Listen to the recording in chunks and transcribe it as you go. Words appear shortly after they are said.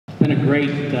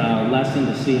great lesson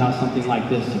to see how something like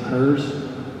this occurs.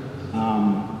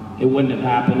 It wouldn't have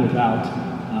happened without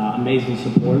amazing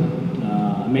support,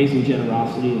 amazing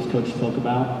generosity, as Coach spoke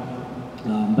about.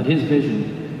 But his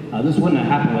vision, this wouldn't have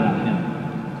happened without him.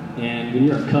 And when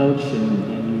you're a coach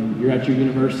and you're at your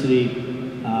university,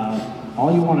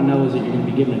 all you want to know is that you're going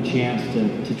to be given a chance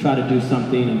to try to do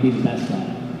something and be the best at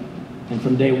it. And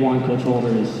from day one, Coach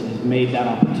Holder has made that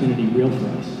opportunity real for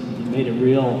us. He made it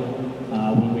real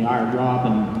when we hired Rob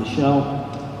and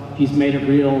Michelle. He's made it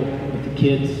real with the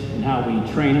kids and how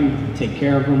we train them, take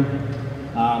care of them.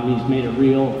 He's made it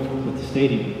real with the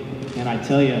stadium. And I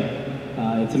tell you,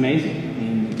 it's amazing.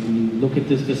 And when you look at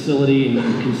this facility and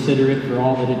you consider it for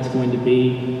all that it's going to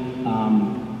be,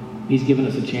 he's given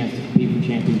us a chance to compete for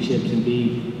championships and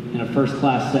be in a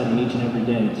first-class setting each and every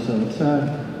day. So it's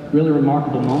a really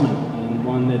remarkable moment, and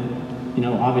one that, you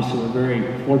know, obviously we're very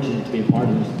fortunate to be a part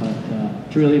of this, but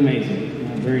it's really amazing,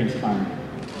 very inspiring.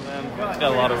 It's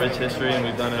got a lot of rich history, and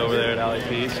we've done it over there at Alley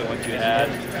P, so once you add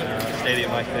a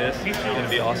stadium like this, it's going to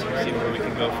be awesome to see where we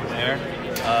can go from there.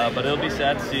 But it'll be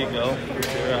sad to see it go, for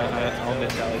sure. I'll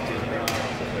miss Alley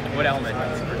P. What element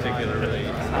in particular really?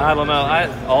 I don't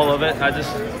know. All of it. I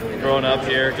just growing up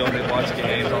here, going to watch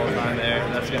games all the time there.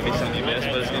 That's going to be something you miss,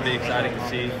 but it's going to be exciting to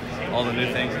see all the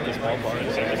new things at this ballpark.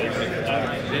 So it's going to be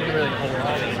exciting. Did you really hold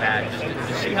on to that just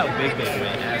to see how big this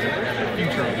win as a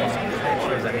future of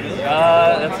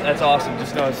that's awesome.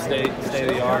 Just know it's state of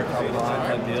the art, top of the line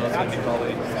type deal. It's going to be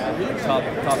probably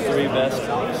top 3 best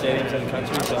stadiums in the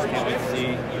country. So I can't wait to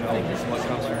see what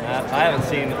comes from that. I haven't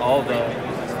seen all the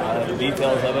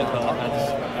details of it, but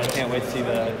I can't wait to see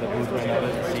the blueprint of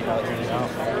it and see how it turns out.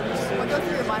 What goes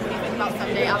through your mind when you think about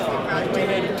someday after you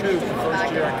graduate and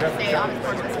stay on a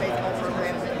sports baseball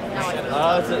program?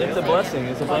 It's a blessing.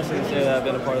 It's a blessing to say that I've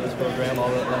been a part of this program.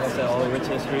 Like I said, all the rich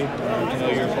history.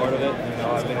 You're a part of it.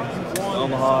 I've been in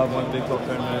Omaha, I've won the Big 12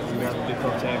 tournament, we got the Big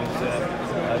 12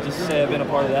 championship. Just to say I've been a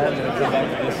part of that, and then come back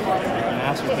to this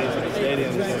masterpiece of the stadium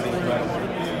is going to be incredible.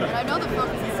 And I know the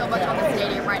focus is so much on the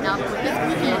stadium right now, but with this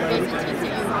weekend, Mason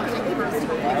TCU launching the first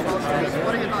Big 12 series.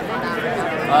 What are your thoughts on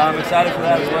that? I'm excited for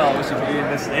that as well. I wish it could be in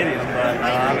this stadium, but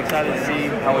I'm excited to see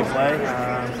how we play.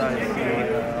 I'm excited to see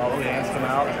all the fans come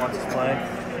out and watch us play.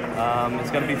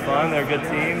 It's going to be fun. They're a good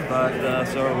team, but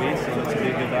so are we, so it's going to be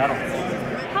a good battle.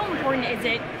 How important is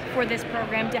it for this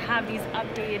program to have these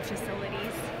updated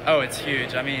facilities? Oh, it's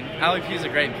huge. I mean, Alley P is a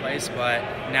great place, but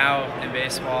now in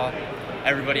baseball,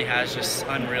 everybody has just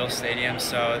unreal stadiums.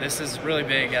 So this is really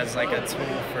big as like a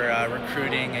tool for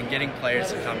recruiting and getting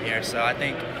players to come here. So I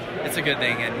think it's a good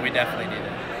thing, and we definitely need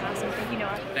it. Awesome. Thank you,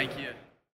 Noah. Thank you.